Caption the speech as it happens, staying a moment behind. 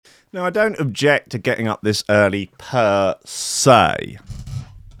Now, I don't object to getting up this early per se.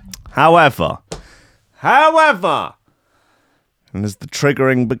 However, and has the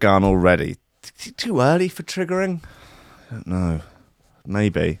triggering begun already? Is it too early for triggering? I don't know.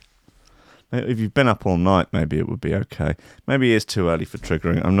 Maybe. If you've been up all night, maybe it would be okay. Maybe it is too early for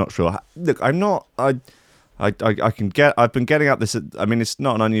triggering. I'm not sure. Look, I'm not. I can get. I've been getting up this. I mean, it's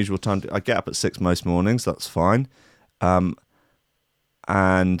not an unusual time. I get up at 6 most mornings. That's fine.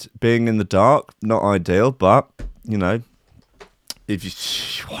 And being in the dark, not ideal. But you know, if you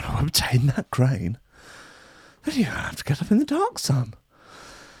want to obtain that grain, then you have to get up in the dark, son.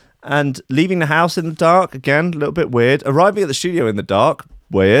 And leaving the house in the dark, again, a little bit weird. Arriving at the studio in the dark,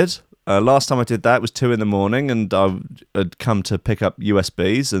 weird. Last time I did that was 2 a.m, and I had come to pick up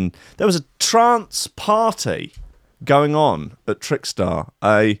USBs, and there was a trance party going on at Trickstar.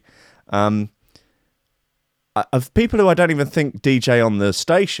 Of people who I don't even think DJ on the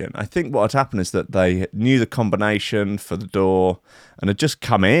station. I think what had happened is that they knew the combination for the door and had just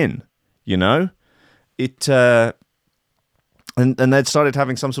come in, you know? And they'd started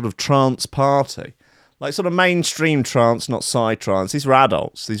having some sort of trance party. Like sort of mainstream trance, not side trance. These were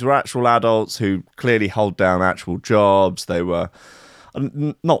adults. These were actual adults who clearly hold down actual jobs. They were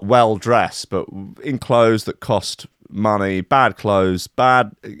not well dressed, but in clothes that cost money, bad clothes,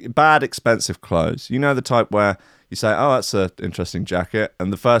 bad expensive clothes. You know, the type where you say, oh, that's an interesting jacket.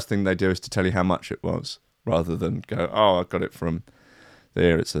 And the first thing they do is to tell you how much it was, rather than go, oh, I got it from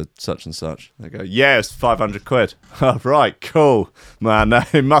there. It's a such and such. They go, yeah, it's 500 quid. Oh, right, cool. Man,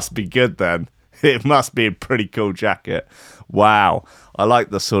 it must be good then. It must be a pretty cool jacket. Wow. I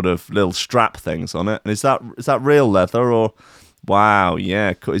like the sort of little strap things on it. And is that real leather or... Wow,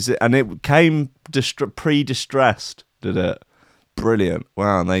 yeah. Cool. Is it? And it came pre-distressed, did it? Brilliant.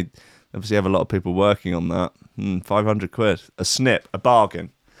 Wow, and they obviously have a lot of people working on that. 500 quid. A snip. A bargain.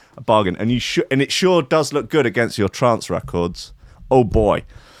 And and it sure does look good against your trance records. Oh, boy.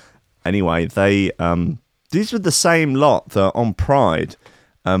 Anyway, these were the same lot that on Pride...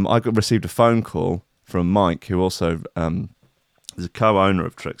 I received a phone call from Mike, who also is a co-owner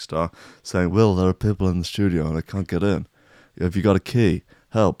of Trickstar, saying, "Will, there are people in the studio and I can't get in. Have you got a key?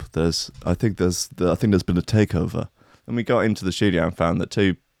 Help! I think there's been a takeover." And we got into the studio and found that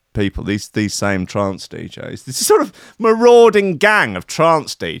 2 people, these same trance DJs, this sort of marauding gang of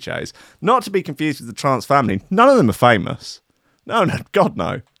trance DJs, not to be confused with the trance family. None of them are famous. No, God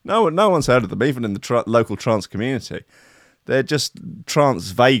no. No one's heard of them, even in the local trance community. They're just trance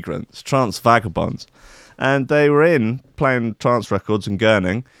vagrants, trance vagabonds. And they were playing trance records and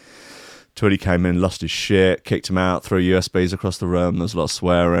gurning. Twitty came in, lost his shit, kicked him out, threw USBs across the room. There was a lot of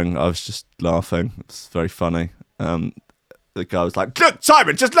swearing. I was just laughing. It's very funny. The guy was like, "Look,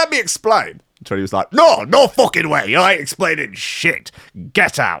 Simon, just let me explain." And Twitty was like, No fucking way. You ain't explaining shit.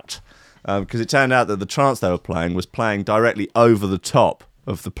 Get out. Because it turned out that the trance they were playing was playing directly over the top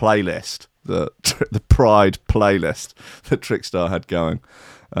of the playlist. The Pride playlist that Trickstar had going.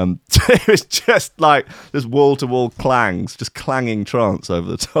 It was just like this wall-to-wall clangs, just clanging trance over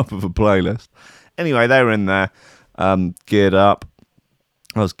the top of a playlist. Anyway, they were in there, geared up.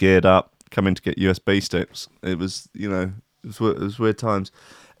 I was geared up, coming to get USB sticks. It was, it was weird times.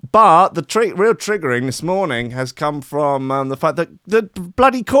 But the real triggering this morning has come from the fact that the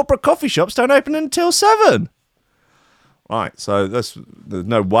bloody corporate coffee shops don't open until 7. Right, so there's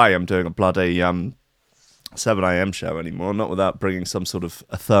no way I'm doing a bloody 7 a.m. show anymore, not without bringing some sort of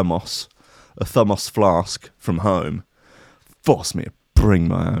a thermos flask from home. Force me to bring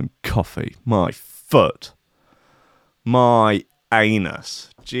my own coffee. My foot. My anus.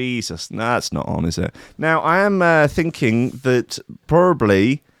 Jesus, no, that's not on, is it? Now, I am thinking that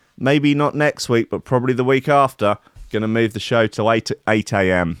probably, maybe not next week, but probably the week after, going to move the show to 8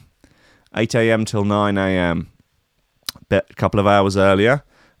 a.m. 8 a.m. till 9 a.m. A couple of hours earlier,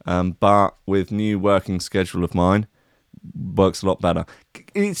 but with new working schedule of mine, works a lot better.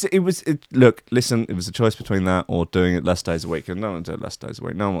 Look, listen, it was a choice between that or doing it less days a week, and no one does it less days a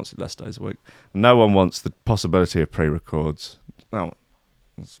week. No one wants it less days a week. No one wants the possibility of pre-records. No one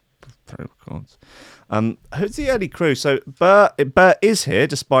wants pre-records. Who's the early crew? So Bert is here,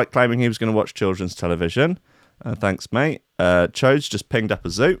 despite claiming he was going to watch children's television. Thanks, mate. Chode's just pinged up a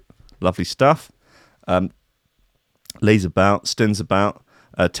Zoot. Lovely stuff. Lee's about, Stin's about,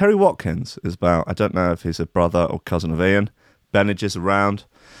 Terry Watkins is about. I don't know if he's a brother or cousin of Ian. Benage is around.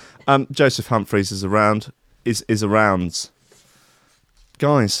 Joseph Humphreys is around. Is around.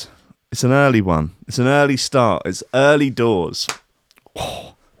 Guys, it's an early one. It's an early start. It's early doors.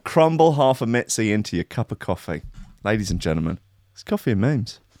 Crumble half a Mitzi into your cup of coffee. Ladies and gentlemen, it's Coffee and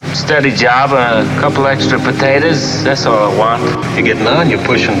Memes. Steady job and a couple extra potatoes. That's all I want. You're getting on. You're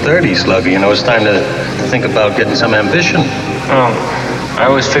pushing 30, Slugger. You know, it's time to think about getting some ambition. Oh, I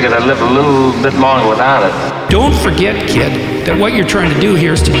always figured I'd live a little bit longer without it. Don't forget, kid, that what you're trying to do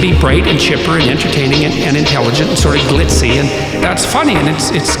here is to be bright and chipper and entertaining and intelligent and sort of glitzy, and that's funny, and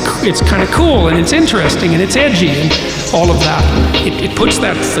it's kind of cool, and it's interesting, and it's edgy, and all of that. It puts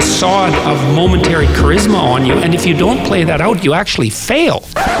that facade of momentary charisma on you, and if you don't play that out, you actually fail.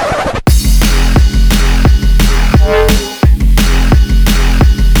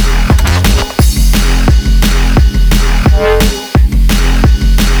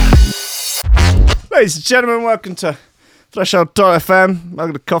 Ladies and gentlemen, welcome to Threshold.fm.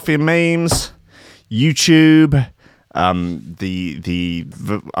 Welcome to Coffee and Memes, YouTube, the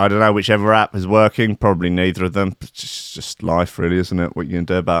I don't know whichever app is working. Probably neither of them. It's just life, really, isn't it? What you can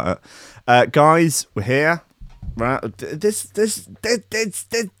do about it, guys. We're here. Right? There's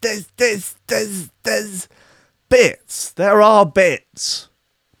bits. There are bits.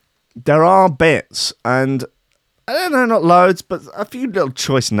 There are bits, and I don't know, not loads, but a few little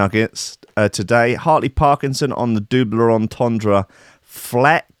choice nuggets today. Hartley Parkinson on the double entendre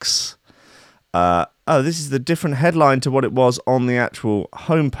flex. This is the different headline to what it was on the actual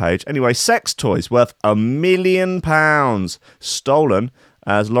homepage. Anyway, sex toys worth £1 million stolen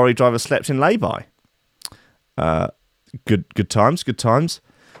as lorry driver slept in lay-by. Good times.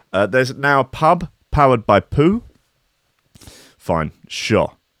 There's now a pub powered by poo. Fine,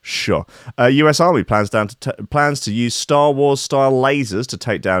 sure. US Army plans to use Star Wars style lasers to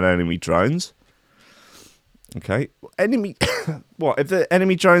take down enemy drones. Okay, what if the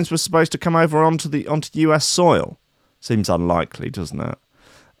enemy drones were supposed to come over onto US soil? Seems unlikely, doesn't it?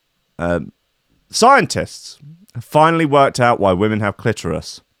 Scientists have finally worked out why women have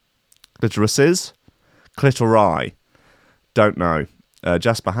clitorises. Clitori. Don't know.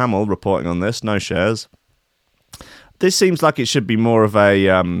 Jasper Hamill reporting on this. No shares. This seems like it should be more of a,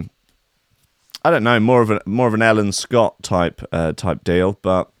 I don't know, more of an Ellen Scott type deal.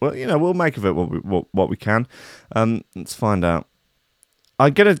 But well, we'll make of it what we can. Let's find out.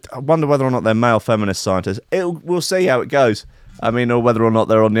 I wonder whether or not they're male feminist scientists. We'll see how it goes. I mean, or whether or not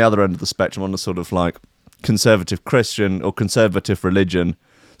they're on the other end of the spectrum, on the sort of like conservative Christian or conservative religion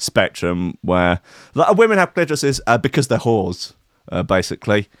spectrum, where women have clitorises because they're whores,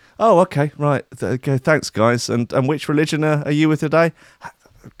 basically. Oh, okay, right. Okay, thanks, guys. And which religion are you with today?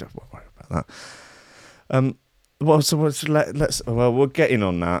 Don't worry about that. We'll get in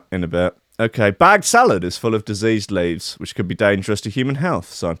on that in a bit. Okay, bagged salad is full of diseased leaves, which could be dangerous to human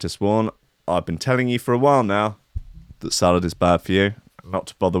health. Scientists warn. I've been telling you for a while now that salad is bad for you. Not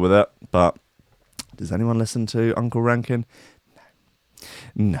to bother with it, but does anyone listen to Uncle Rankin?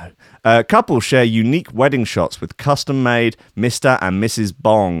 No. Couples share unique wedding shots with custom-made Mr. and Mrs.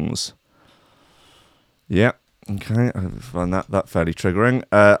 Bongs. Yeah, okay. I find that fairly triggering.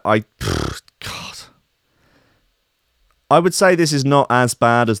 God. I would say this is not as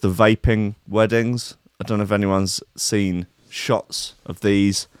bad as the vaping weddings. I don't know if anyone's seen shots of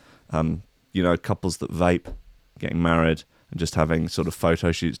these. Couples that vape, getting married, and just having sort of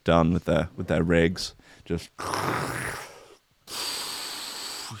photo shoots done with their rigs. Just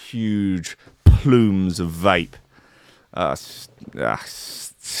huge plumes of vape.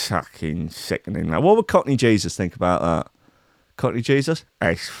 Fucking sickening. Now, what would Cockney Jesus think about that? Cockney Jesus?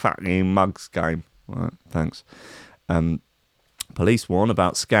 It's fucking mugs game. Right, thanks. Police warn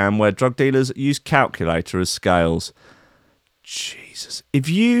about scam where drug dealers use calculator as scales. Jesus. If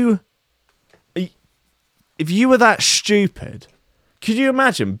you were that stupid, could you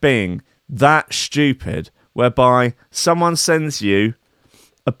imagine being that stupid whereby someone sends you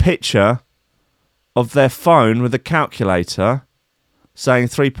a picture of their phone with a calculator saying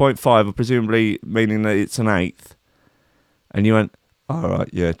 3.5, or presumably meaning that it's an eighth, and you went, all right,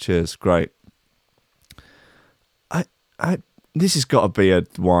 yeah, cheers, great. This has got to be a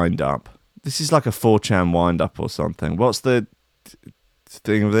wind-up. This is like a 4chan wind-up or something. What's the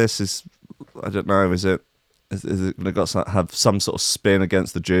thing of this? I don't know, is it got to have some sort of spin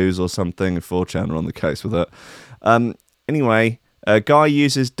against the Jews or something? 4chan are on the case with it. Anyway, a guy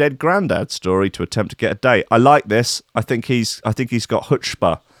uses dead granddad story to attempt to get a date. I like this. I think he's got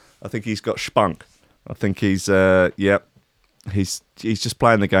chutzpah. I think he's got spunk. I think he's He's just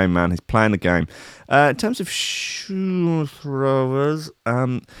playing the game, man. He's playing the game. In terms of shoe throwers,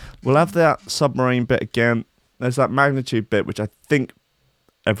 we'll have that submarine bit again. There's that magnitude bit, which I think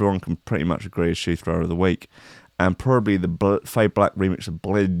everyone can pretty much agree is shoe thrower of the week, and probably the Fade Black remix of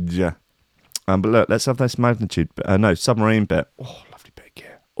Bledge. But look, let's have this magnitude bit. Submarine bit. Oh, lovely bit of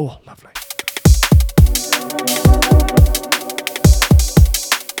gear. Oh, lovely.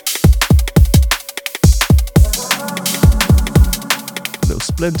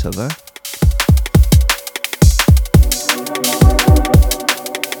 splinter there.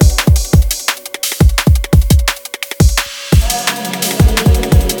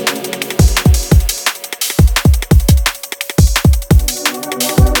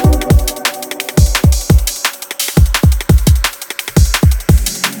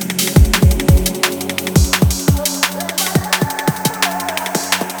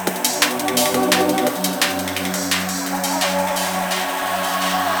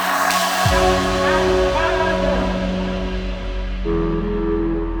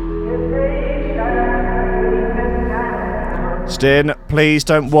 Stin, please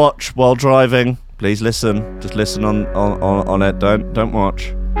don't watch while driving. Please listen. Just listen on it. Don't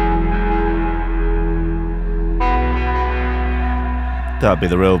watch. That'd be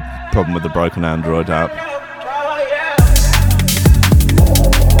the real problem with the broken Android app.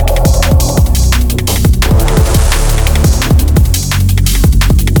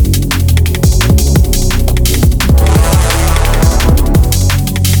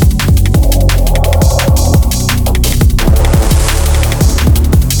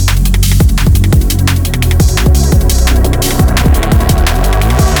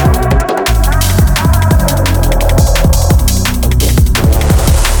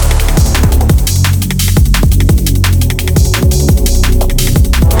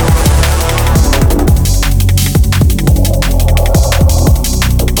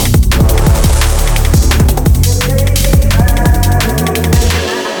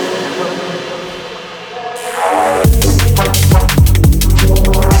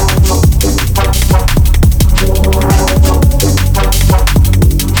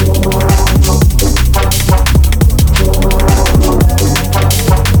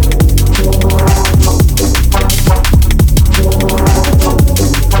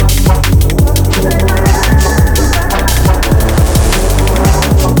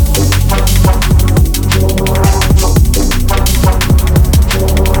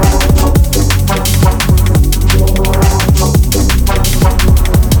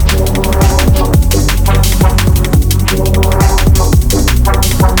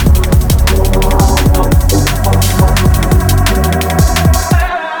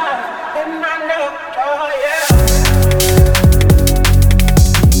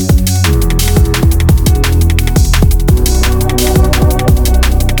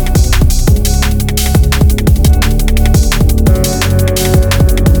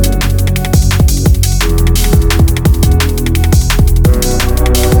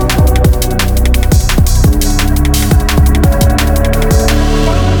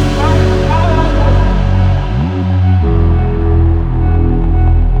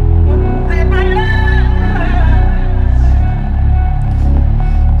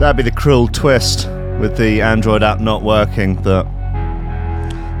 That'd be the cruel twist with the Android app not working that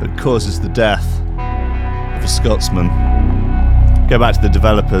causes the death of a Scotsman. Go back to the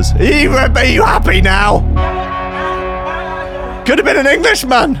developers. Are you happy now? Could have been an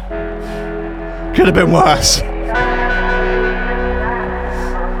Englishman. Could have been worse.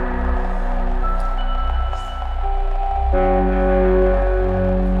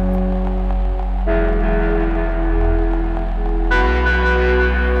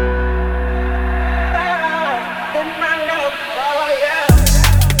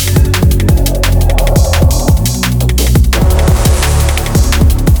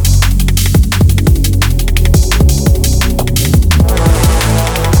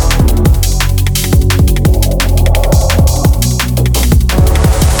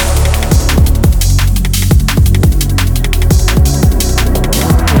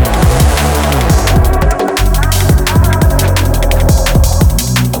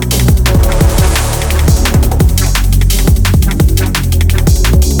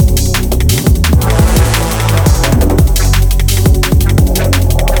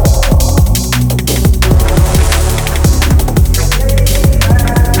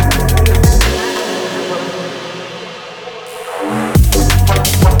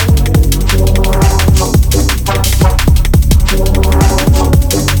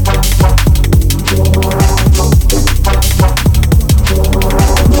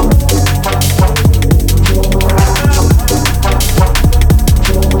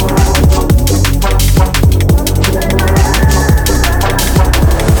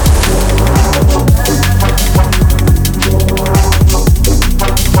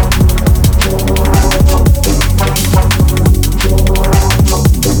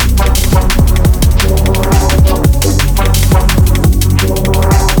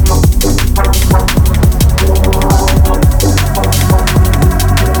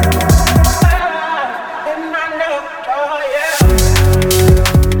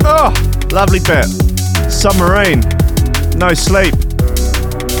 Lovely bit. Submarine. No Sleep.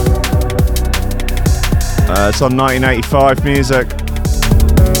 It's on 1985 music.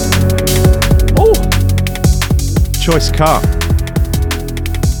 Oh, choice car.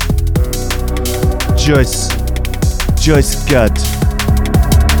 Joyce good.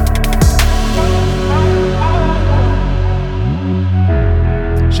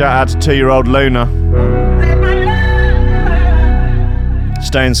 Shout out to 2-year-old Luna.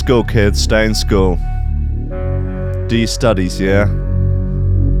 Stay in school, kids. Stay in school. Do your studies, yeah?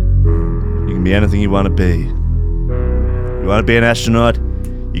 You can be anything you want to be. You want to be an astronaut?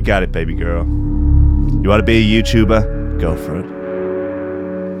 You got it, baby girl. You want to be a YouTuber? Go for it.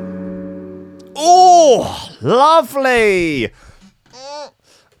 Oh, lovely!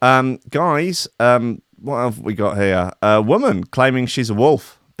 Guys, what have we got here? A woman claiming she's a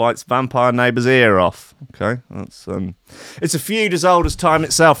wolf bites vampire neighbour's ear off. Okay, that's it's a feud as old as time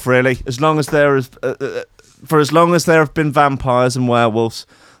itself, really. As long as there is, for as long as there have been vampires and werewolves,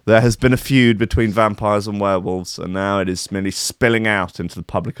 there has been a feud between vampires and werewolves, and now it is merely spilling out into the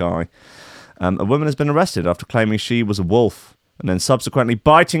public eye. A woman has been arrested after claiming she was a wolf and then subsequently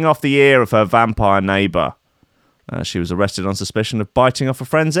biting off the ear of her vampire neighbour. She was arrested on suspicion of biting off a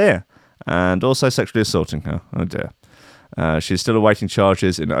friend's ear and also sexually assaulting her. Oh dear. She is still awaiting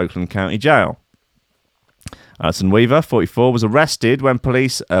charges in Oakland County Jail. Alison Weaver, 44, was arrested when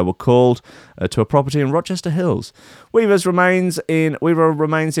police were called to a property in Rochester Hills. Weaver remains in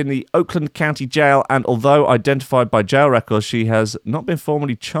the Oakland County Jail, and although identified by jail records, she has not been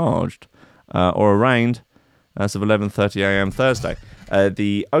formally charged or arraigned as of 11:30 a.m. Thursday.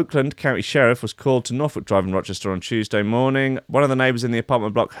 The Oakland County Sheriff was called to Norfolk Drive in Rochester on Tuesday morning. One of the neighbours in the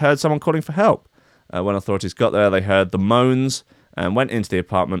apartment block heard someone calling for help. When authorities got there, they heard the moans and went into the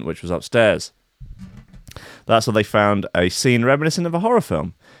apartment, which was upstairs. That's where they found a scene reminiscent of a horror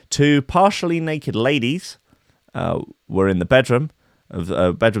film. Two partially naked ladies were in the bedrooms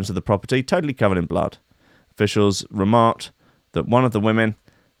of the property, totally covered in blood. Officials remarked that one of the women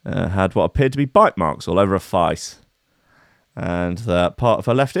had what appeared to be bite marks all over her face, and that part of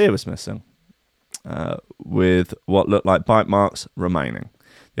her left ear was missing, with what looked like bite marks remaining.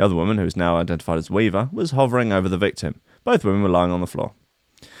 The other woman, who is now identified as Weaver, was hovering over the victim. Both women were lying on the floor.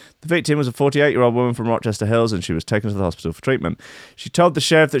 The victim was a 48-year-old woman from Rochester Hills, and she was taken to the hospital for treatment. She told the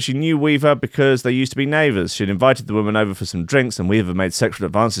sheriff that she knew Weaver because they used to be neighbours. She'd invited the woman over for some drinks, and Weaver made sexual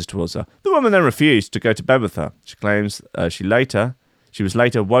advances towards her. The woman then refused to go to bed with her. She claims she was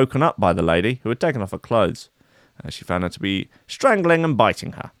later woken up by the lady, who had taken off her clothes. She found her to be strangling and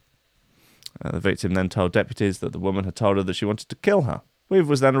biting her. The victim then told deputies that the woman had told her that she wanted to kill her. Weaver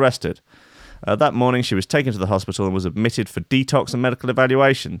was then arrested. That morning, she was taken to the hospital and was admitted for detox and medical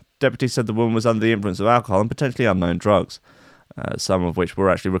evaluation. Deputies said the woman was under the influence of alcohol and potentially unknown drugs, some of which were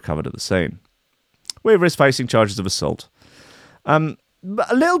actually recovered at the scene. Weaver is facing charges of assault. A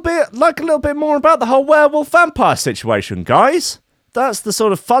little bit more about the whole werewolf-vampire situation, guys. That's the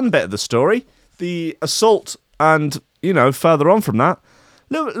sort of fun bit of the story. The assault and, further on from that,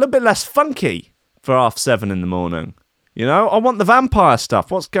 a little bit less funky for 7:30 in the morning. I want the vampire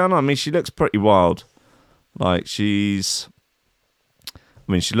stuff. What's going on? I mean, she looks pretty wild. She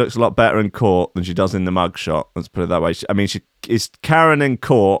looks a lot better in court than she does in the mugshot. Let's put it that way. She is Karen in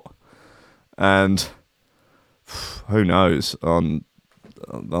court, and who knows on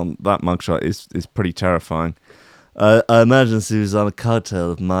that mugshot is pretty terrifying. I imagine she was on a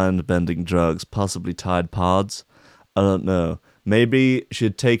cocktail of mind-bending drugs, possibly Tide Pods. I don't know. Maybe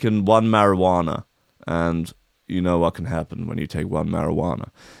she'd taken one marijuana, and you know what can happen when you take one marijuana.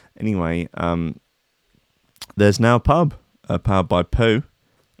 Anyway, there's now a pub, powered by Pooh,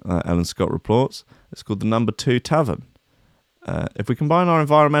 Alan Scott reports. It's called the Number 2 Tavern. If we combine our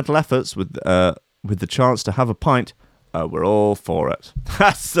environmental efforts with the chance to have a pint, we're all for it.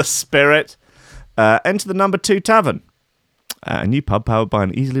 That's the spirit. Enter the Number 2 Tavern, a new pub powered by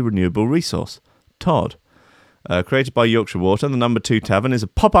an easily renewable resource, Todd. Created by Yorkshire Water, the Number 2 Tavern is a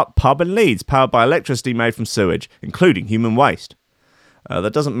pop-up pub in Leeds powered by electricity made from sewage, including human waste.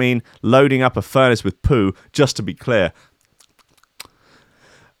 That doesn't mean loading up a furnace with poo, just to be clear.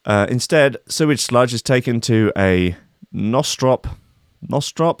 Instead, sewage sludge is taken to a Nostrop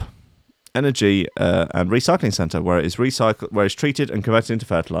Energy and Recycling Centre, where it is treated and converted into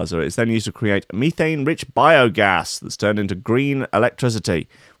fertiliser. It is then used to create methane-rich biogas that's turned into green electricity,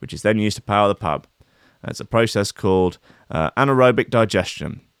 which is then used to power the pub. It's a process called anaerobic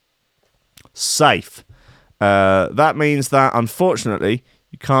digestion. Safe. That means that, unfortunately,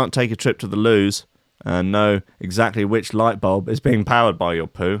 you can't take a trip to the loos and know exactly which light bulb is being powered by your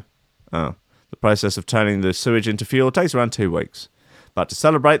poo. The process of turning the sewage into fuel takes around 2 weeks. but to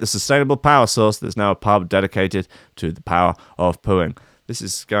celebrate the sustainable power source, there's now a pub dedicated to the power of pooing. This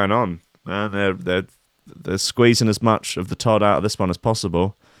is going on, man. They're squeezing as much of the Todd out of this one as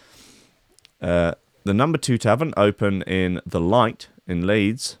possible. The number 2 tavern, open in The Light in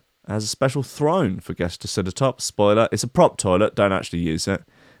Leeds, has a special throne for guests to sit atop. Spoiler, it's a prop toilet, don't actually use it.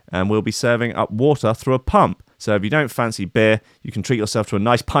 And we'll be serving up water through a pump. So if you don't fancy beer, you can treat yourself to a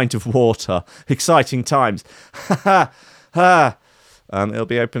nice pint of water. Exciting times. It'll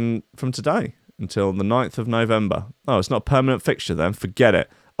be open from today until the 9th of November. Oh, it's not a permanent fixture then? Forget it.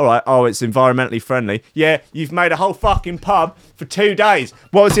 All right, it's environmentally friendly. Yeah, you've made a whole fucking pub for 2 days.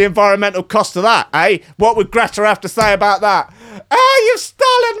 What was the environmental cost of that, eh? What would Greta have to say about that? You've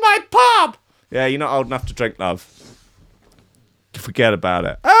stolen my pub! Yeah, you're not old enough to drink, love. Forget about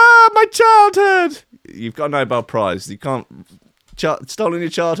it. My childhood! You've got a Nobel Prize. You can't... stolen your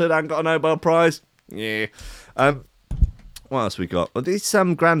childhood and got a Nobel Prize? Yeah. What else we got? Well, this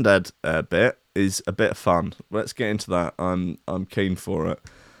Grandad bit is a bit of fun. Let's get into that. I'm keen for it.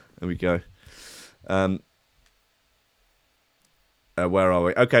 There we go. Where are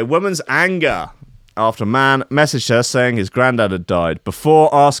we? Okay, woman's anger after man messaged her saying his granddad had died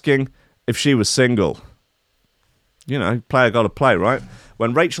before asking if she was single. You know, player got to play, right?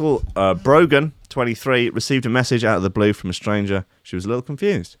 When Rachel Brogan, 23, received a message out of the blue from a stranger, she was a little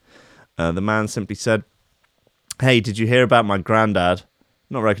confused. The man simply said, "Hey, did you hear about my granddad?"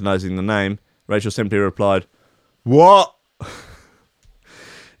 Not recognizing the name, Rachel simply replied, "What?"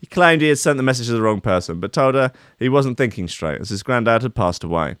 He claimed he had sent the message to the wrong person, but told her he wasn't thinking straight, as his granddad had passed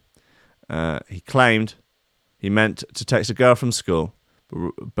away. He claimed he meant to text a girl from school,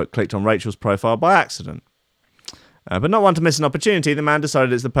 but clicked on Rachel's profile by accident. But not one to miss an opportunity, the man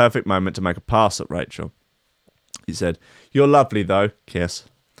decided it's the perfect moment to make a pass at Rachel. He said, "You're lovely, though," kiss,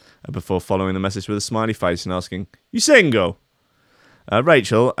 before following the message with a smiley face and asking, "You single?"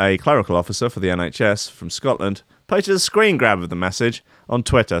 Rachel, a clerical officer for the NHS from Scotland, posted a screen grab of the message on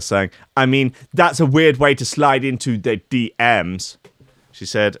Twitter saying, "I mean, that's a weird way to slide into the DMs." She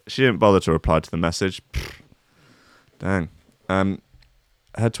said she didn't bother to reply to the message. Dang.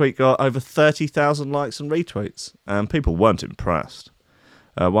 Her tweet got over 30,000 likes and retweets, and people weren't impressed.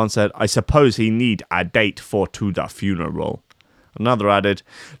 One said, "I suppose he need a date for to the funeral." Another added,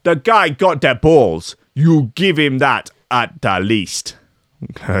 "The guy got the balls. You give him that at the least."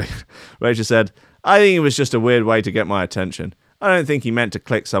 Okay. Rachel said, "I think it was just a weird way to get my attention. I don't think he meant to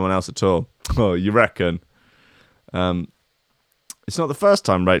click someone else at all." Oh, you reckon? It's not the first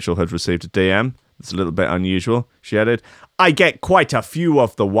time Rachel had received a DM. It's a little bit unusual. She added, "I get quite a few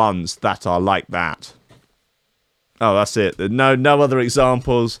of the ones that are like that." Oh, that's it. No other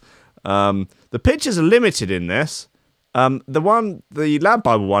examples. The pictures are limited in this. The Lad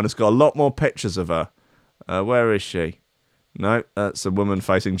Bible one has got a lot more pictures of her. Where is she? No, that's a woman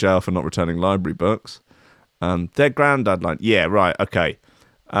facing jail for not returning library books. Their granddad line. Yeah, right, okay.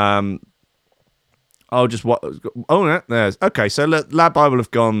 I'll just... no, there's... Okay, so Lad Bible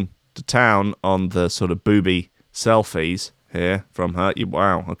have gone to town on the sort of booby selfies here from her.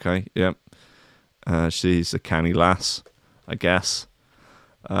 Wow, okay, yep. She's a canny lass, I guess.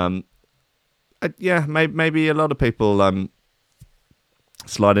 Yeah, maybe a lot of people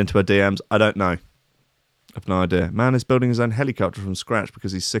slide into her DMs. I don't know. I've no idea. Man is building his own helicopter from scratch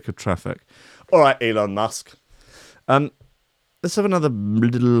because he's sick of traffic. All right, Elon Musk. Let's have another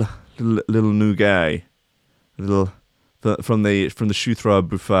little nougat, from the shoe thrower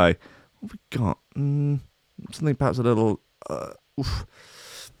buffet. What have we got? Something perhaps a little.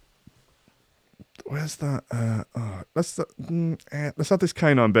 Where's that? Let's have this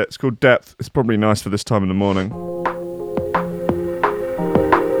canine bit. It's called Depth. It's probably nice for this time in the morning.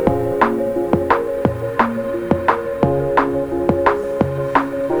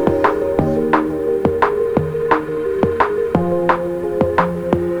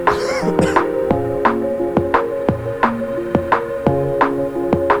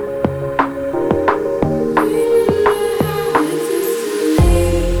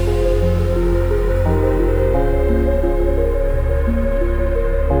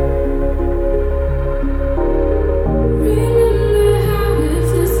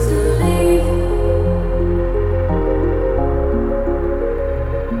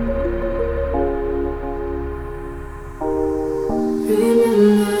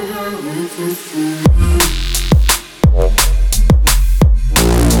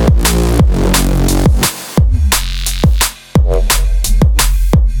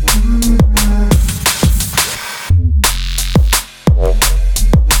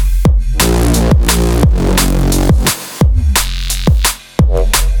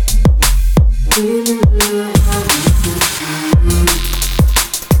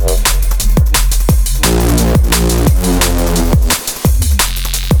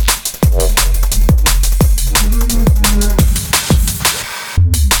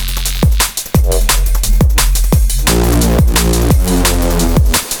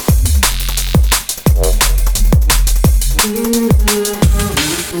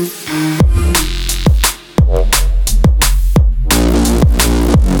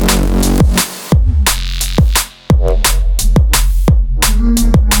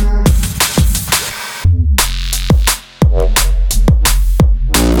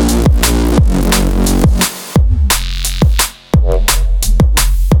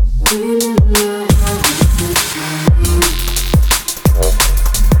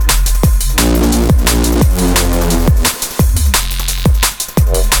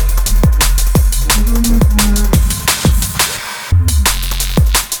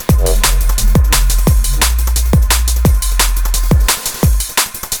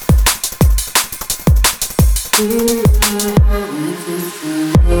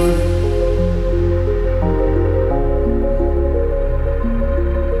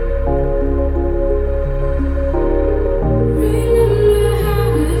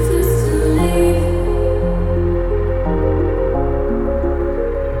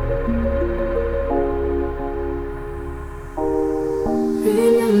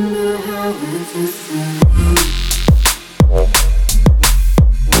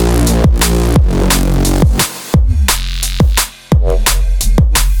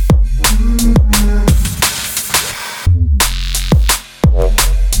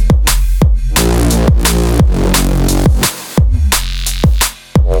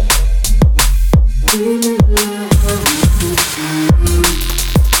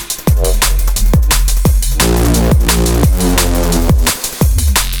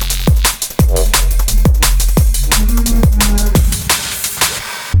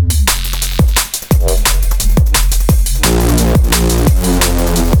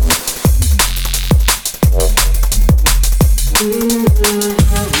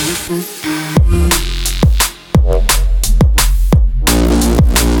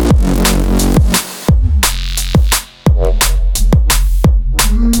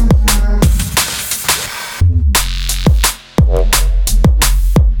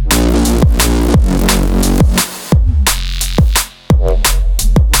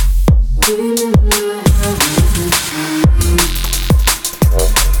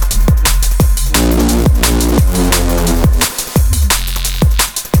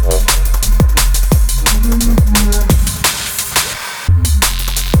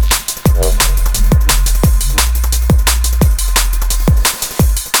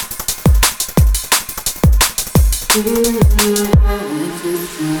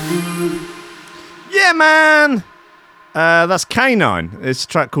 Yeah, man! That's K9. It's a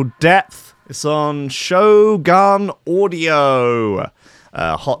track called Depth. It's on Shogun Audio.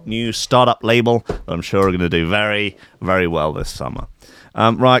 A hot new startup label that I'm sure are going to do very, very well this summer.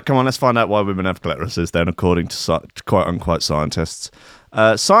 Right, come on, let's find out why women have clitorises then, according to quote-unquote scientists.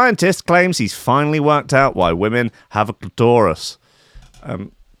 Scientist claims he's finally worked out why women have a clitoris.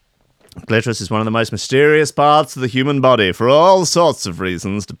 Clitoris is one of the most mysterious parts of the human body for all sorts of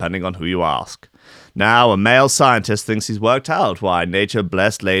reasons, depending on who you ask. Now, a male scientist thinks he's worked out why nature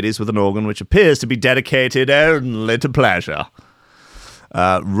blessed ladies with an organ which appears to be dedicated only to pleasure.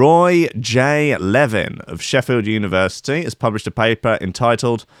 Roy J. Levin of Sheffield University has published a paper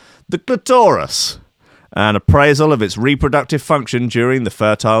entitled The Clitoris, an appraisal of its reproductive function during the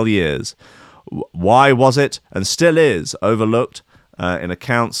fertile years. Why was it, and still is, overlooked in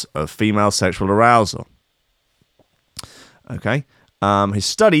accounts of female sexual arousal? Okay. His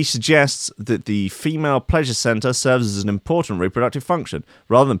study suggests that the female pleasure center serves as an important reproductive function,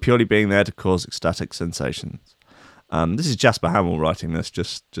 rather than purely being there to cause ecstatic sensations. This is Jasper Hamill writing this,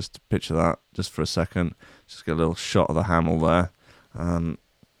 just to picture that, just for a second. Just get a little shot of the Hamill there.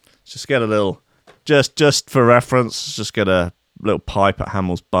 Just get a little, just for reference, just get a little pipe at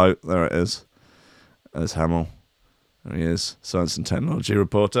Hamill's boat. There it is. There's Hamill. There he is, science and technology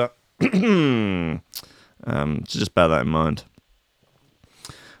reporter. So just bear that in mind.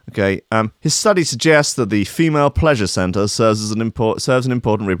 Okay, his study suggests that the female pleasure center serves an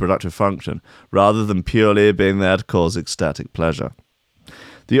important reproductive function, rather than purely being there to cause ecstatic pleasure.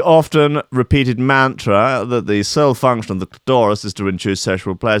 The often repeated mantra that the sole function of the clitoris is to induce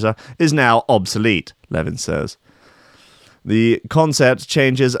sexual pleasure is now obsolete, Levin says. The concept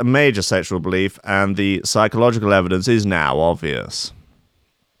changes a major sexual belief, and the psychological evidence is now obvious.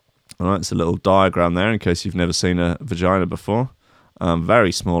 All right, it's a little diagram there in case you've never seen a vagina before.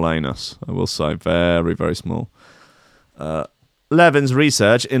 Very small anus, I will say. Very, very small. Levin's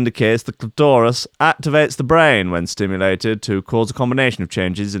research indicates the clitoris activates the brain when stimulated to cause a combination of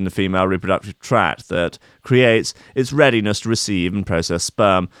changes in the female reproductive tract that creates its readiness to receive and process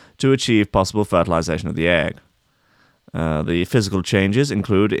sperm to achieve possible fertilization of the egg. The physical changes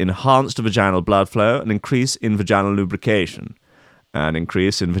include enhanced vaginal blood flow, an increase in vaginal lubrication, an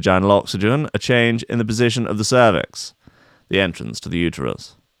increase in vaginal oxygen, a change in the position of the cervix, the entrance to the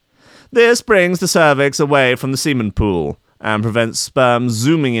uterus. This brings the cervix away from the semen pool and prevents sperm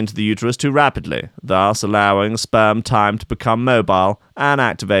zooming into the uterus too rapidly, thus allowing sperm time to become mobile and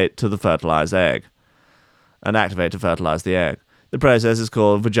activate to fertilize the egg. The process is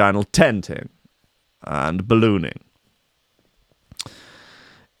called vaginal tenting and ballooning.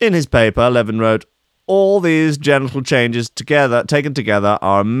 In his paper, Levin wrote, all these genital changes taken together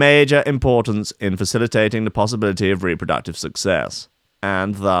are of major importance in facilitating the possibility of reproductive success,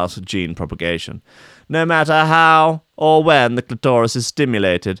 and thus gene propagation. No matter how or when the clitoris is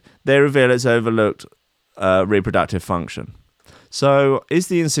stimulated, they reveal its overlooked reproductive function. So is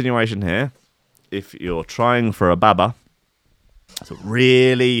the insinuation here, if you're trying for a baba, so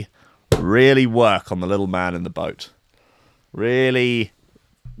really, really work on the little man in the boat. Really,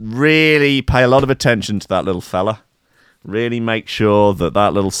 really pay a lot of attention to that little fella. Really make sure that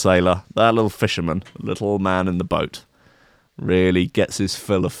that little sailor, that little fisherman, little man in the boat, really gets his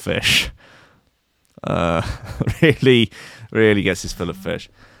fill of fish. Really, really gets his fill of fish.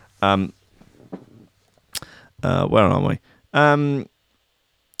 Where are we? Of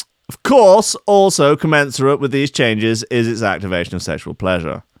course, also commensurate with these changes is its activation of sexual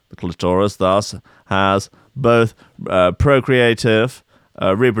pleasure. The clitoris thus has both procreative,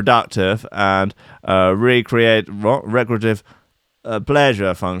 reproductive, and recreative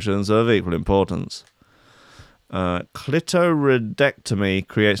pleasure functions of equal importance. Clitoridectomy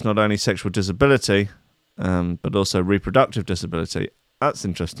creates not only sexual disability, but also reproductive disability. That's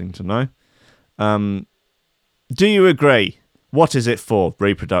interesting to know. Do you agree? What is it for?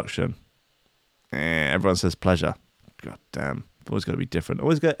 Reproduction. Everyone says pleasure. God damn. Always got to be different.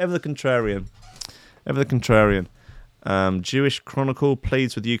 Always got ever the contrarian. Ever the contrarian. Jewish Chronicle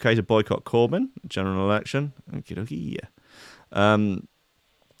pleads with the UK to boycott Corbyn general election. Okie dokie.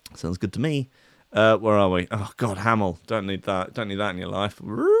 Sounds good to me. Where are we? Oh God, Hamill. Don't need that. Don't need that in your life.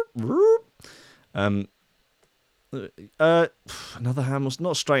 Another Hamill.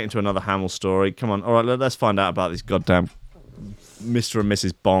 Not straight into another Hamill story. Come on. All right, let's find out about these goddamn Mr. and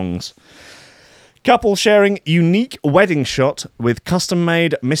Mrs. Bongs. Couple sharing unique wedding shot with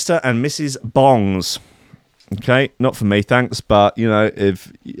custom-made Mr. and Mrs. Bongs. Okay, not for me, thanks. But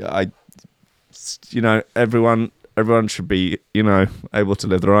everyone should be, able to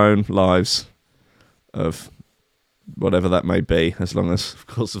live their own lives of whatever that may be, as long as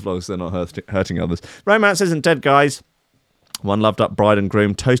they're not hurting others. Romance isn't dead, guys. One loved-up bride and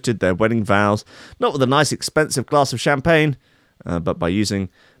groom toasted their wedding vows, not with a nice, expensive glass of champagne, but by using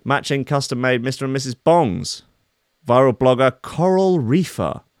matching custom-made Mr. and Mrs. Bongs. Viral blogger Coral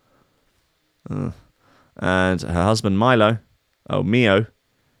Reefer and her husband Mio,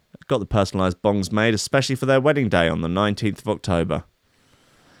 got the personalised bongs made especially for their wedding day on the 19th of October.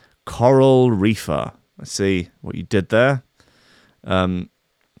 Coral Reefer. I see what you did there.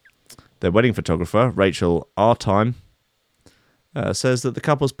 Their wedding photographer, Rachel Artime, says that the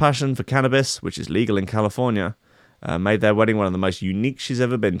couple's passion for cannabis, which is legal in California, made their wedding one of the most unique she's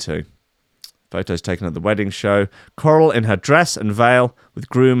ever been to. Photos taken at the wedding show Coral in her dress and veil with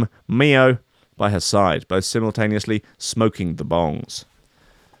groom Mio by her side, both simultaneously smoking the bongs.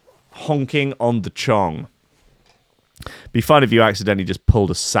 Honking on the chong. Be fun if you accidentally just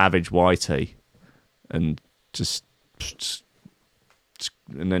pulled a savage whitey and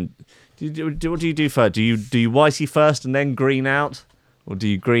and then what do you do first? Do you whitey first and then green out, or do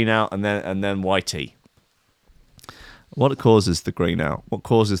you green out and then whitey? What causes the green out? What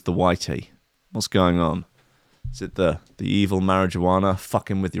causes the whitey? What's going on? Is it the evil marijuana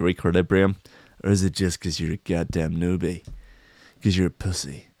fucking with your equilibrium, or is it just because you're a goddamn newbie? Because you're a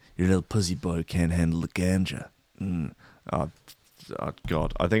pussy. You're a little pussy boy who can't handle the ganja. Oh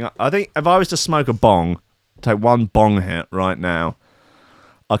God! I think if I was to smoke a bong, take one bong hit right now,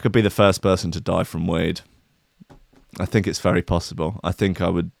 I could be the first person to die from weed. I think it's very possible. I think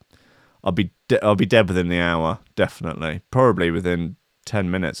I'll be dead within the hour, definitely. Probably within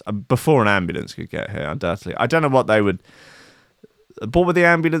 10 minutes before an ambulance could get here. Undoubtedly, I don't know what they would. What would the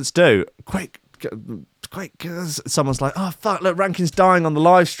ambulance do? Quick! Someone's like, oh fuck! Look, Rankin's dying on the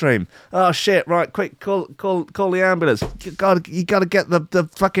live stream. Oh shit! Right, quick! Call the ambulance. You gotta get the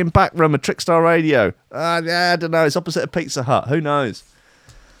fucking back room of Trickstar Radio. Yeah, I don't know. It's opposite a Pizza Hut. Who knows?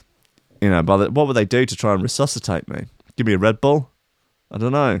 But what would they do to try and resuscitate me? Give me a Red Bull? I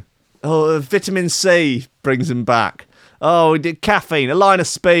don't know. Oh, vitamin C brings him back. Oh, he did caffeine, a line of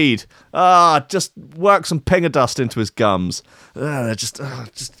speed. Just work some pinger dust into his gums. Just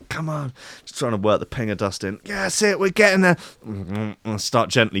come on. Just trying to work the pinger dust in. Yeah, that's it, we're getting there.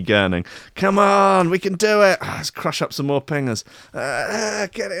 Start gently gurning. Come on, we can do it. Let's crush up some more pingers.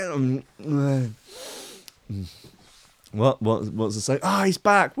 Get it. What's it say? He's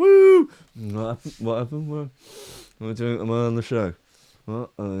back. Woo! What happened? We're doing it on the show.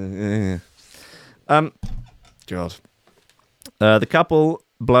 God. The couple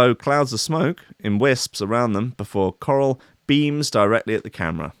blow clouds of smoke in wisps around them before Coral beams directly at the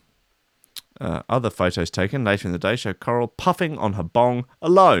camera. Other photos taken later in the day show Coral puffing on her bong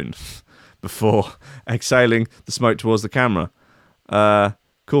alone before exhaling the smoke towards the camera.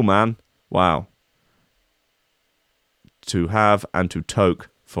 Cool, man. Wow. To have and to toke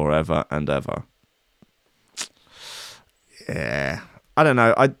forever and ever. Yeah. I don't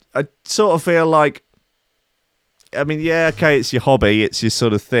know. I sort of feel like I mean, yeah, okay, it's your hobby, it's your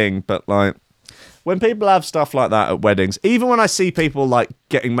sort of thing, but like, when people have stuff like that at weddings, even when I see people like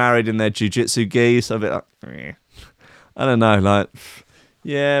getting married in their jiu-jitsu gis, I'm a bit like, I don't know, like,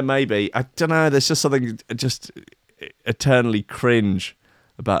 yeah, maybe. I don't know, there's just something just eternally cringe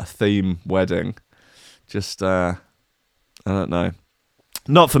about a theme wedding. Just, I don't know.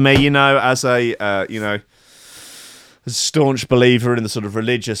 Not for me, as a, as a staunch believer in the sort of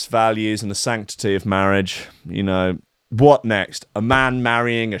religious values and the sanctity of marriage, what next? A man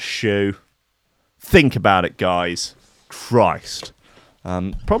marrying a shoe? Think about it, guys. Christ.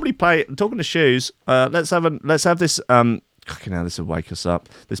 Probably talking to shoes. Let's have this. This will wake us up.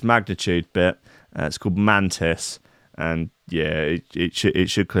 This magnitude bit. It's called Mantis, and yeah, it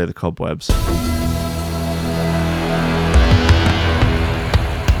should clear the cobwebs.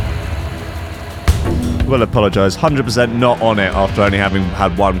 Will apologise. 100% not on it after only having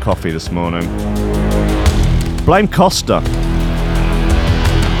had one coffee this morning. Blame Costa.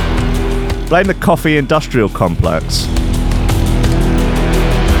 Blame the coffee industrial complex.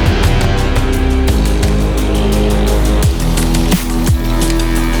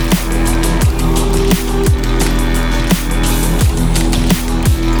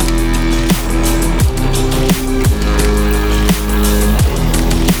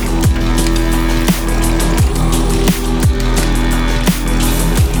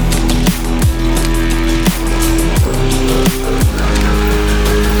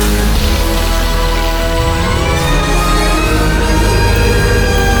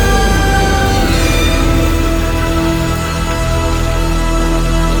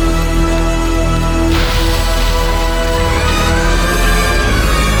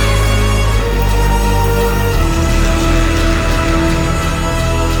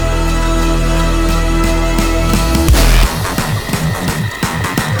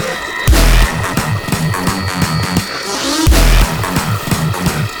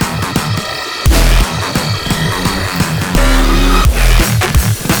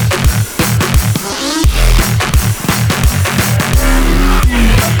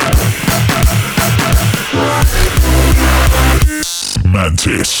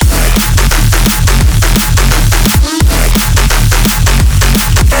 Mantis.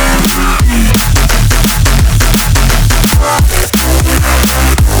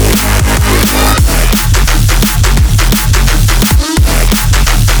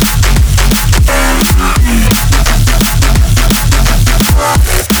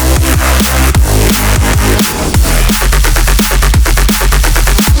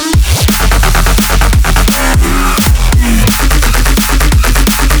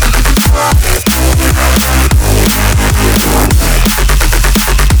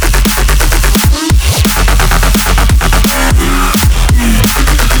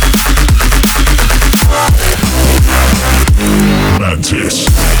 Mantis.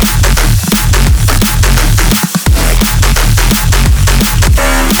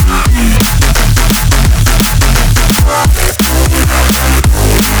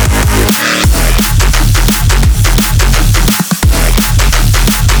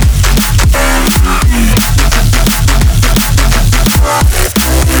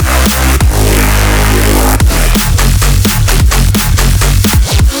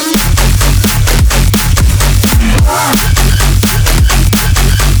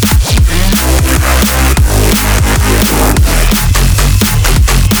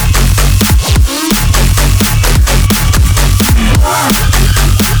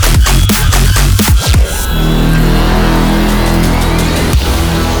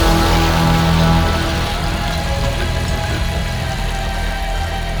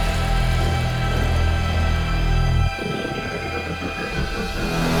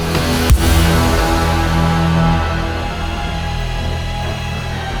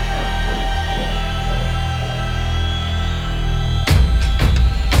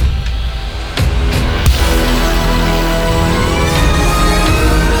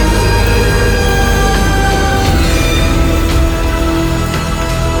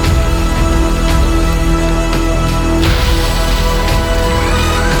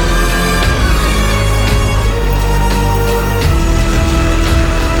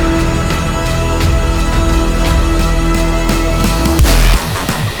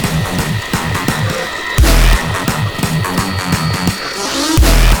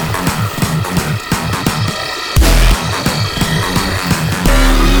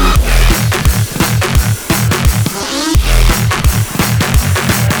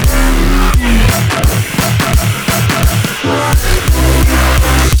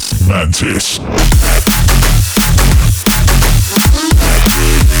 Mantis.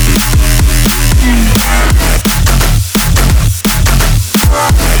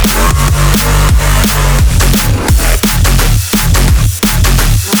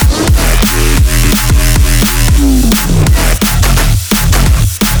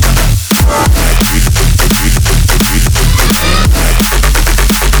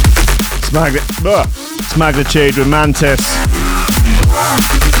 It's Magnitude with Mantis.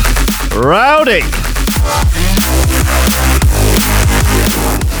 Rowdy.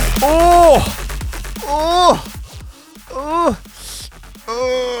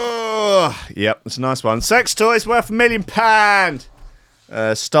 Yep, it's a nice one. Sex toys worth £1 million.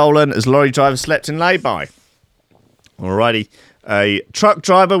 Stolen as lorry driver slept in lay-by. Alrighty. A truck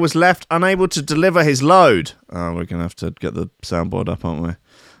driver was left unable to deliver his load. Oh, we're going to have to get the soundboard up, aren't we?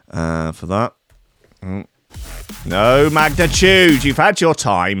 For that. No, Magnitude. You've had your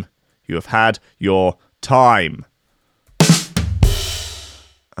time. You have had your time.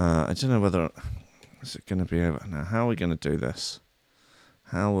 I don't know whether... Is it going to be over? Now, how are we going to do this?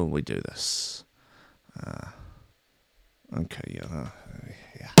 How will we do this? Okay, yeah.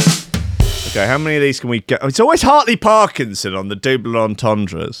 Okay, how many of these can we get? It's always Hartley Parkinson on the double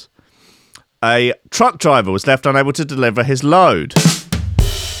entendres. A truck driver was left unable to deliver his load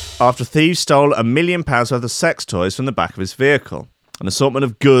after thieves stole £1 million worth of sex toys from the back of his vehicle. An assortment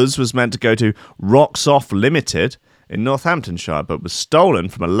of goods was meant to go to Rocks Off Limited in Northamptonshire, but was stolen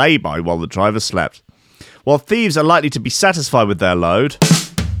from a lay-by while the driver slept. While thieves are likely to be satisfied with their load,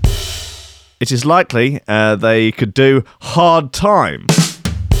 it is likely they could do hard time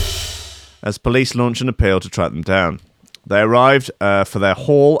as police launch an appeal to track them down. They arrived for their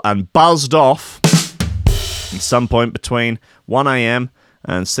haul and buzzed off at some point between 1 a.m.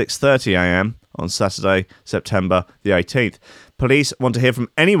 and 6:30 a.m. on Saturday, September the 18th. Police want to hear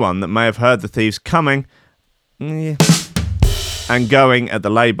from anyone that may have heard the thieves coming and going at the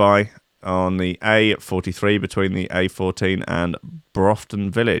lay-by on the A43 between the A14 and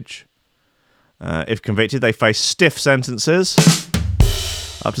Brofton Village. If convicted, they face stiff sentences,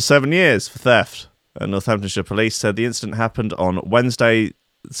 up to 7 years for theft. Northamptonshire Police said the incident happened on Wednesday,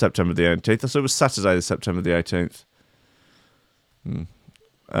 September the 18th. So it was Saturday, September the 18th.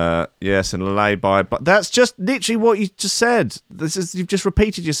 Yes, in a lay-by. But that's just literally what you just said. You've just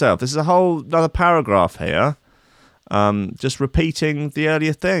repeated yourself. This is a whole other paragraph here. Just repeating the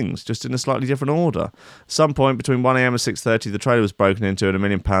earlier things, just in a slightly different order. At some point between 1 a.m. and 6:30, the trailer was broken into and £1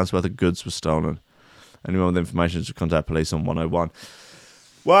 million worth of goods were stolen. Anyone with information should contact police on 101.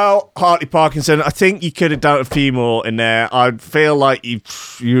 Well, Hartley Parkinson, I think you could have done a few more in there. I feel like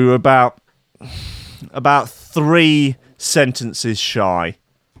you were about 3 sentences shy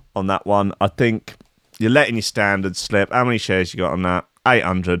on that one. I think you're letting your standards slip. How many shares you got on that?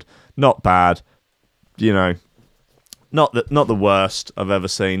 800. Not bad. You know, not the worst I've ever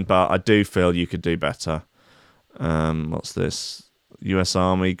seen, but I do feel you could do better. What's this? US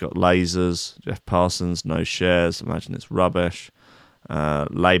Army got lasers. Jeff Parsons, no shares. Imagine it's rubbish.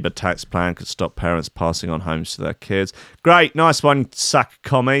 Labour tax plan could stop parents passing on homes to their kids. Great, nice one, sack of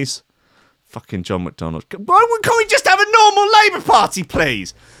commies. Fucking John McDonnell. Why can't we just have a normal Labour Party,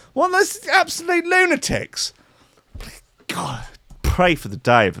 please? What are those absolute lunatics? God, pray for the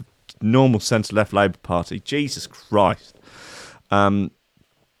day of a normal centre-left Labour Party. Jesus Christ. Anyway,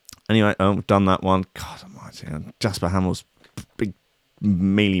 we've done that one. God almighty. Jasper Hamill's big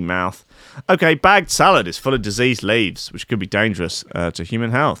mealy mouth. Okay, bagged salad is full of diseased leaves, which could be dangerous to human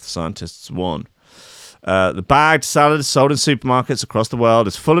health, scientists warn. The bagged salad sold in supermarkets across the world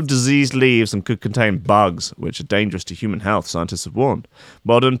is full of diseased leaves and could contain bugs, which are dangerous to human health, scientists have warned.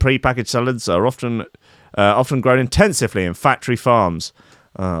 Modern pre-packaged salads are often grown intensively in factory farms.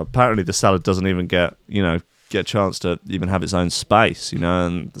 Apparently the salad doesn't even get a chance to even have its own space,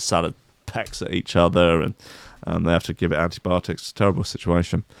 and the salad pecks at each other and they have to give it antibiotics. It's a terrible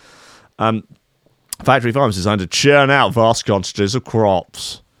situation. Factory farms designed to churn out vast quantities of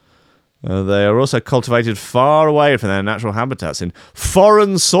crops. They are also cultivated far away from their natural habitats in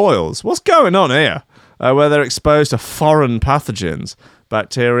foreign soils. What's going on here? Where they're exposed to foreign pathogens,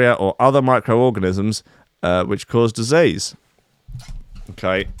 bacteria or other microorganisms which cause disease.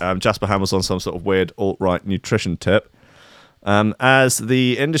 Okay, Jasper Hamill's on some sort of weird alt-right nutrition tip. As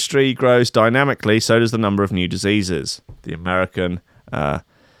the industry grows dynamically, so does the number of new diseases. The American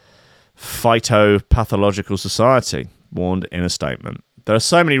Phytopathological Society warned in a statement. There are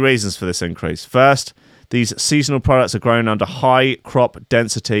so many reasons for this increase. First, these seasonal products are grown under high crop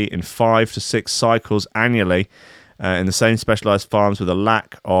density in 5 to 6 cycles annually in the same specialised farms with a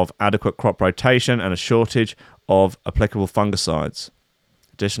lack of adequate crop rotation and a shortage of applicable fungicides.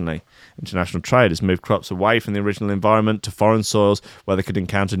 Additionally, international trade has moved crops away from the original environment to foreign soils where they could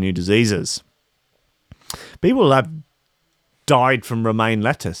encounter new diseases. People have died from romaine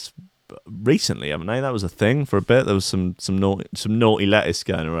lettuce recently, haven't they? That was a thing for a bit. There was some naughty lettuce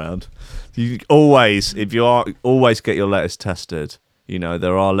going around. You always get your lettuce tested.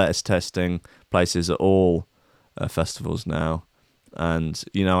 There are lettuce testing places at all festivals now. And,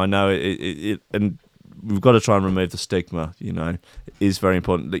 I know it and we've got to try and remove the stigma, It is very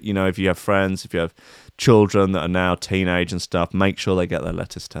important that, if you have friends, if you have children that are now teenage and stuff, make sure they get their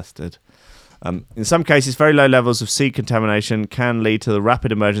lettuce tested. In some cases, very low levels of seed contamination can lead to the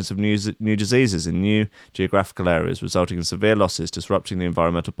rapid emergence of new diseases in new geographical areas, resulting in severe losses, disrupting the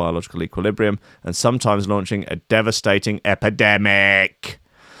environmental biological equilibrium, and sometimes launching a devastating epidemic.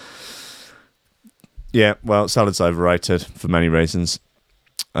 Yeah, well, salad's overrated for many reasons.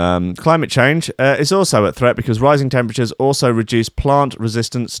 Climate change is also at threat because rising temperatures also reduce plant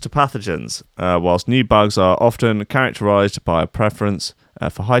resistance to pathogens, whilst new bugs are often characterised by a preference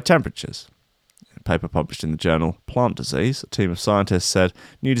for high temperatures. A paper published in the journal Plant Disease, a team of scientists said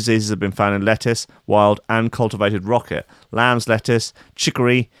new diseases have been found in lettuce, wild and cultivated rocket, lamb's lettuce,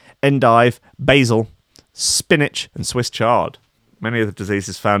 chicory, endive, basil, spinach and Swiss chard. Many of the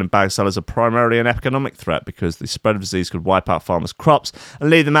diseases found in bag salads are primarily an economic threat because the spread of disease could wipe out farmers' crops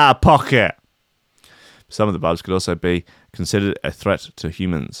and leave them out of pocket. Some of the bugs could also be considered a threat to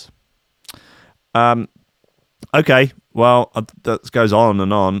humans. Okay, well, that goes on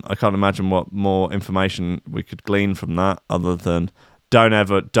and on. I can't imagine what more information we could glean from that other than don't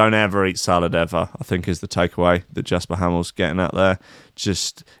ever eat salad ever, I think is the takeaway that Jasper Hamill's getting out there.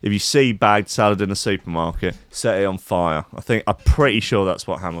 Just, if you see bagged salad in a supermarket, set it on fire. I'm pretty sure that's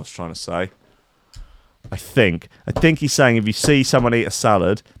what Hamill's trying to say. I think he's saying if you see someone eat a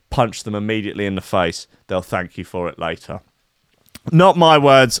salad, punch them immediately in the face. They'll thank you for it later. Not my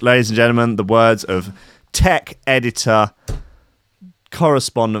words, ladies and gentlemen, the words of tech editor,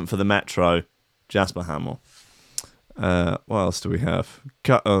 correspondent for the Metro, Jasper Hamill. What else do we have?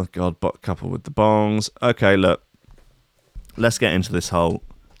 Couple with the bongs. Okay, look. Let's get into this whole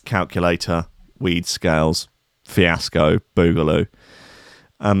calculator, weed scales, fiasco, boogaloo.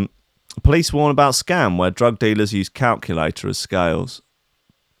 Police warn about scam where drug dealers use calculator as scales.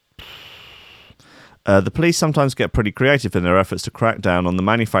 The police sometimes get pretty creative in their efforts to crack down on the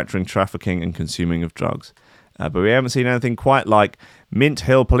manufacturing, trafficking and consuming of drugs. But we haven't seen anything quite like Mint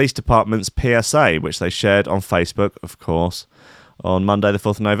Hill Police Department's PSA, which they shared on Facebook, of course, on Monday the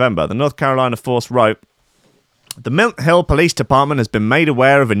 4th of November. The North Carolina Force wrote, "The Mint Hill Police Department has been made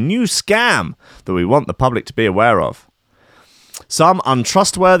aware of a new scam that we want the public to be aware of. Some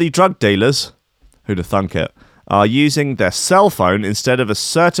untrustworthy drug dealers, who'd have thunk it, are using their cell phone instead of a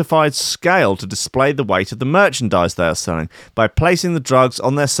certified scale to display the weight of the merchandise they are selling. By placing the drugs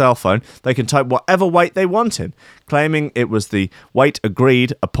on their cell phone, they can type whatever weight they wanted, claiming it was the weight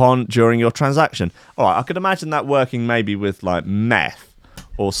agreed upon during your transaction." All right, I could imagine that working maybe with like meth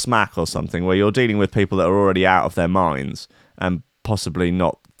or smack or something, where you're dealing with people that are already out of their minds and possibly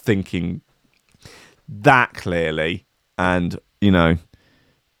not thinking that clearly, and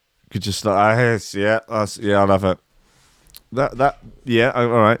could just like, I'll have it. All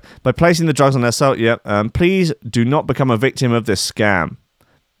right. By placing the drugs on their cell, please do not become a victim of this scam.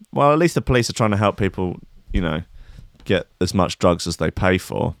 Well, at least the police are trying to help people, get as much drugs as they pay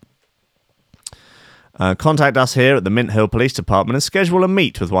for. Contact us here at the Mint Hill Police Department and schedule a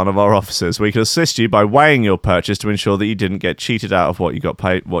meet with one of our officers. We can assist you by weighing your purchase to ensure that you didn't get cheated out of what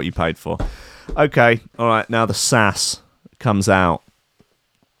you paid for. Okay, all right. Now the sass comes out.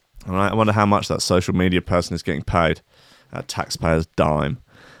 All right, I wonder how much that social media person is getting paid at taxpayers' dime.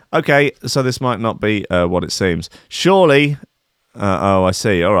 Okay, so this might not be what it seems. Surely, I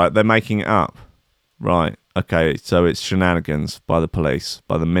see. All right, they're making it up. Right, okay, so it's shenanigans by the police,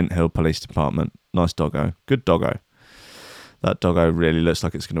 by the Mint Hill Police Department. Nice doggo. Good doggo. That doggo really looks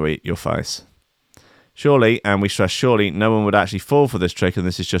like it's going to eat your face. Surely, and we stress surely, no one would actually fall for this trick, and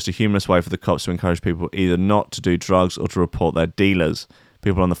this is just a humorous way for the cops to encourage people either not to do drugs or to report their dealers.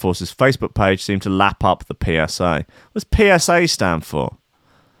 People on the force's Facebook page seem to lap up the PSA. What does PSA stand for?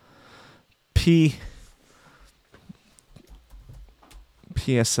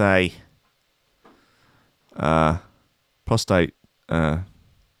 PSA. Prostate. No,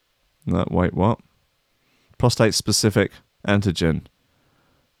 wait, what? Prostate specific antigen.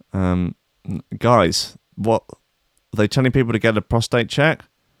 Guys, what? Are they telling people to get a prostate check?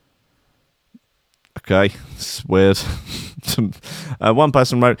 Okay, it's weird. One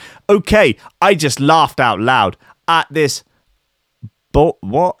person wrote, "Okay, I just laughed out loud at this. What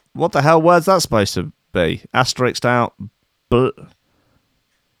the hell word's that supposed to be? Asterisked out.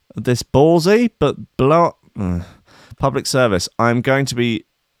 This ballsy, but public service. I'm going to be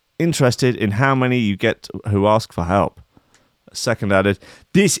interested in how many you get who ask for help." Second added,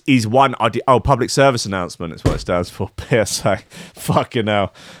 "This is one idea." Oh, public service announcement is what it stands for. PSA. Fucking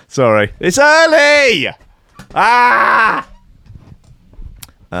hell. Sorry. It's early!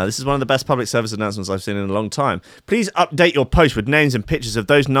 This is one of the best public service announcements I've seen in a long time. Please update your post with names and pictures of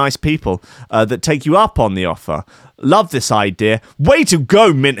those nice people that take you up on the offer. Love this idea. Way to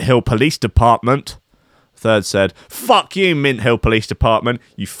go, Mint Hill Police Department. Third said, fuck you, Mint Hill Police Department,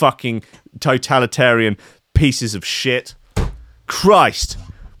 you fucking totalitarian pieces of shit. Christ.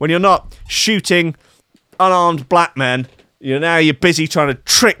 When you're not shooting unarmed black men, you're busy trying to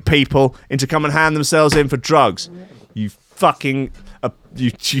trick people into coming and hand themselves in for drugs. You fucking,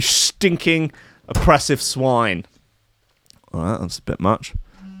 you stinking, oppressive swine. All right, that's a bit much.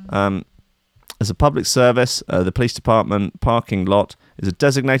 As a public service, the police department parking lot is a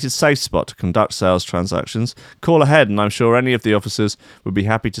designated safe spot to conduct sales transactions. Call ahead, and I'm sure any of the officers would be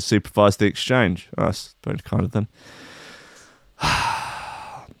happy to supervise the exchange. Oh, that's very kind of them.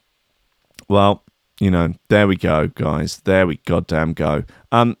 Well, there we go, guys. There we goddamn go.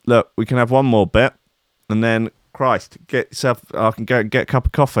 Look, we can have one more bit, and then, Christ, get yourself. I can go and get a cup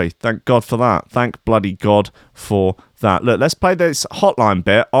of coffee. Thank God for that. Thank bloody God for that. Look, let's play this hotline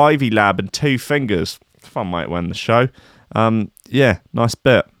bit. Ivy Lab and Two Fingers. Fun way to end the show. Yeah, nice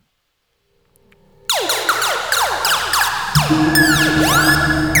bit.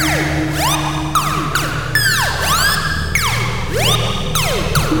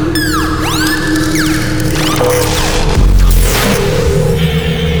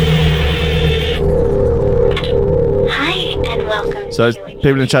 So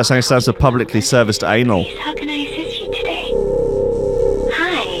people in the chat saying it stands for publicly serviced anal. How can I assist you today?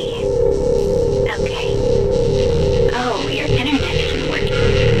 Hi. Okay. Oh, your internet isn't working.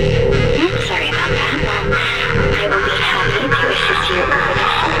 I'm sorry about that. Well, I will be happy to assist you over the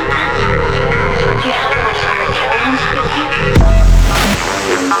phone. Do you have one of our telegrams with you?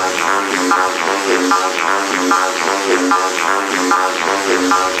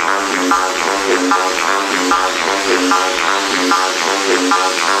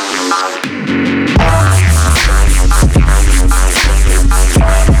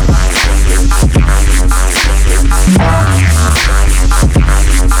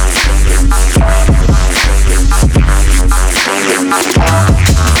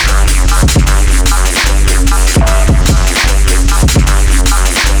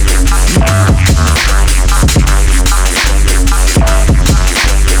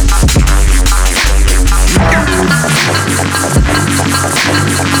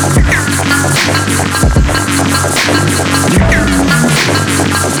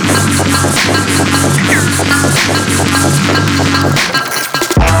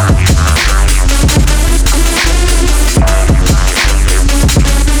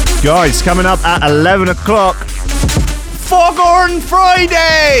 Guys, coming up at 11 o'clock, Foghorn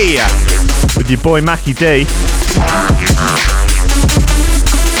Friday with your boy Mackie D.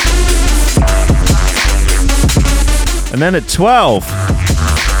 And then at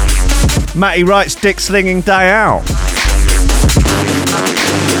 12, Matty Wright's Dick Slinging Day Out.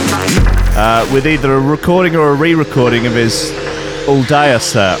 With either a recording or a re-recording of his all-dayer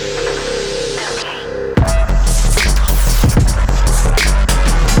set.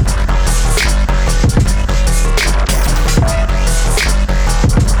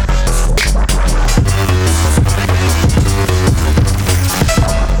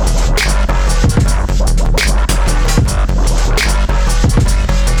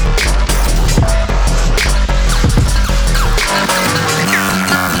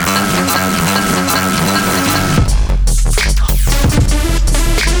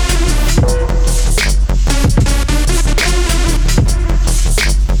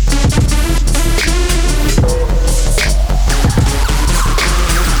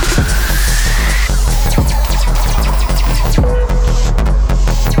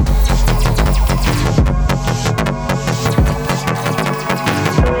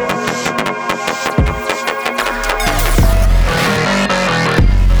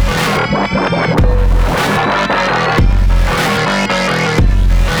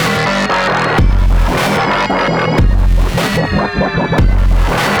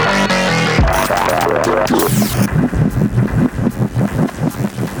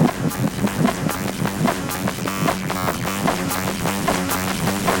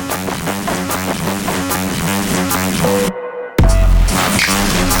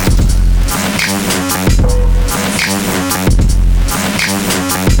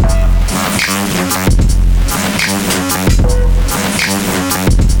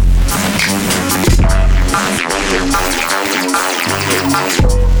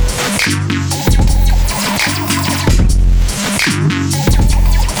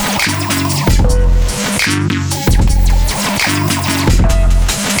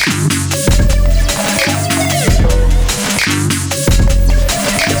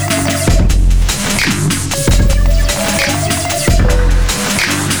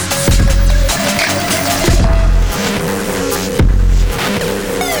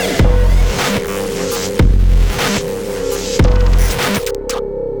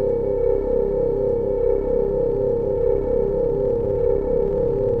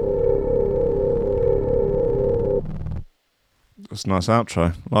 That's a nice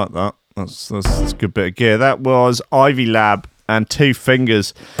outro. Like that. That's a good bit of gear. That was Ivy Lab and Two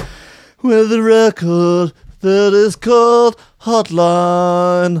Fingers with a record that is called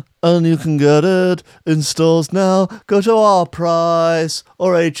Hotline, and you can get it in stores now. Go to Our Price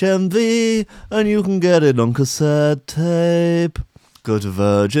or HMV, and you can get it on cassette tape. Go to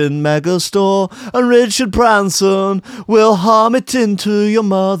Virgin Megastore, and Richard Branson will harm it into your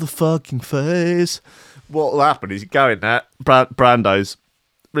motherfucking face. What will happen is you go in there, Brando's,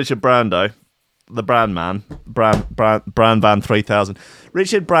 Richard Brando, the brand man, Brand Van 3000.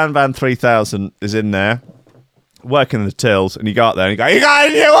 Richard Brand Van 3000 is in there, working the tills, and you go up there and you go, "You got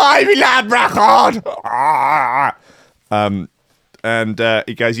a new Ivy Lab record!" And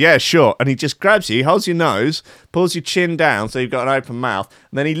he goes, "Yeah, sure." And he just grabs you, holds your nose, pulls your chin down so you've got an open mouth,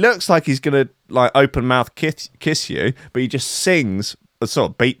 and then he looks like he's going to like open mouth kiss you, but he just sings,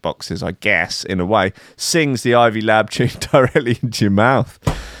 sort of beatboxes, I guess, in a way, sings the Ivy Lab tune directly into your mouth.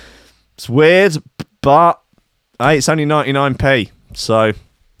 It's weird, but hey, it's only 99p, so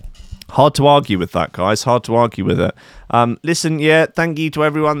hard to argue with that, guys. Hard to argue with it. Listen, yeah, thank you to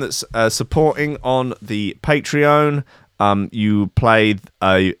everyone that's supporting on the Patreon. You played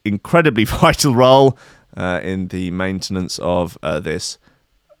an incredibly vital role in the maintenance of this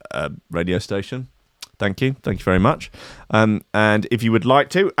radio station. Thank you very much. And if you would like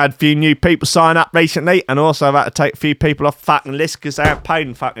to, add a few new people sign up recently, and also I've had to take a few people off fucking list because they haven't paid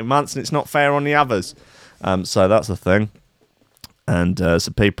in fucking months, and it's not fair on the others. So that's the thing. And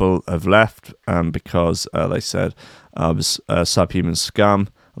some people have left because they said I was subhuman scum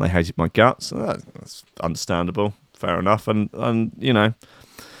and they hated my guts. That's understandable, fair enough, and you know,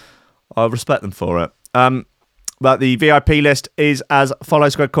 I respect them for it. But the VIP list is as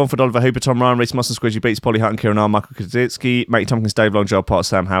follows: Greg Cornford, Oliver Hooper, Tom Ryan, Reece Moss and Squidgy Beats, Polly Hutton, Kieran R, Michael Kaczynski, Matey Tompkins, Dave Long, Joel Potter,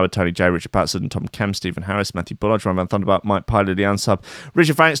 Sam Howard, Tony J, Richard Patterson, Tom Kemp, Stephen Harris, Matthew Bullard, Ryan Van Thunderbuck, Mike Pilot, the Unsub,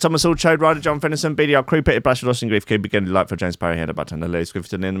 Richard Franks, Thomas Hall, Chode Ryder, John Finnison, BDR Crew, Peter Brashford, Austin Grief, Kid, Beginning Delightful, James Parry, Header, Bartender, Lewis,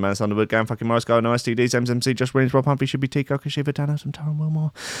 Griffithton, Ian, the Man, Thunderwood, Gan, fucking Morris, Guy, No STDs, MMC, Josh Williams, Rob Humphrey, Should Be T, Cocker, Shiva, Dan Adam, Taron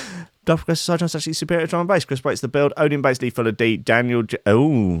Wilmore, Dr. Chris Sergeant, actually Superior, Drum and Bass, Chris Bates, The Build, Odin Bates, Lee Fuller, D, Daniel,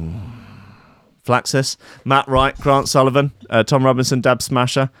 Flaxus, Matt Wright, Grant Sullivan, Tom Robinson, Dab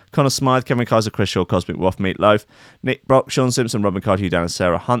Smasher, Connor Smythe, Kevin Kaiser, Chris Shaw, Cosmic Waff, Meatloaf, Nick Brock, Sean Simpson, Robin Carter, Hugh Dan and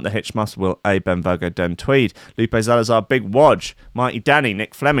Sarah Hunt, The Hitchmus, Will A, Ben Virgo, Den Tweed, Lupe Salazar, Big Wodge, Mighty Danny,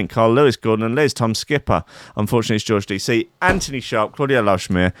 Nick Fleming, Carl Lewis, Gordon and Liz, Tom Skipper, unfortunately it's George DC, Anthony Sharp, Claudia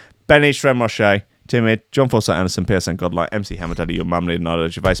Lashmere, Benny Shrem Roche, Timid, John Forsyth Anderson, PSN Godlike, MC Hammer Daddy, Your Mum, Leonardo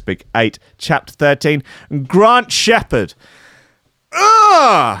Gervais, Big 8, Chapter 13, and Grant Shepherd.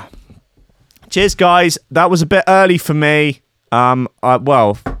 Cheers, guys. That was a bit early for me.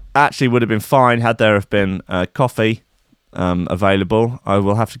 Well, actually would have been fine had there have been coffee available. I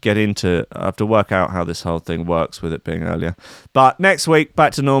will have to I have to work out how this whole thing works with it being earlier. But next week,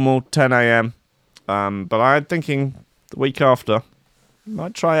 back to normal, 10 a.m. But I'm thinking the week after,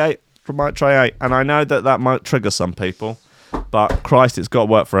 might try 8. And I know that might trigger some people, but Christ, it's got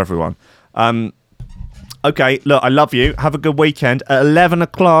to work for everyone. Okay, look, I love you. Have a good weekend. At 11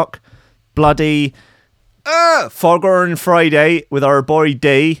 o'clock, bloody Foghorn Friday with our boy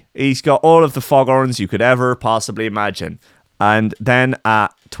D. He's got all of the Foghorns you could ever possibly imagine. And then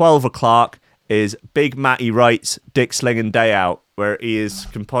at 12 o'clock is Big Matty Wright's Dick Slinging Day Out, where he has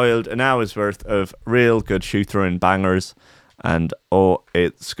compiled an hour's worth of real good shoe-throwing bangers. And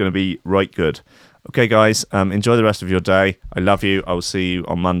it's going to be right good. Okay, guys, enjoy the rest of your day. I love you. I will see you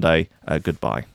on Monday. Goodbye.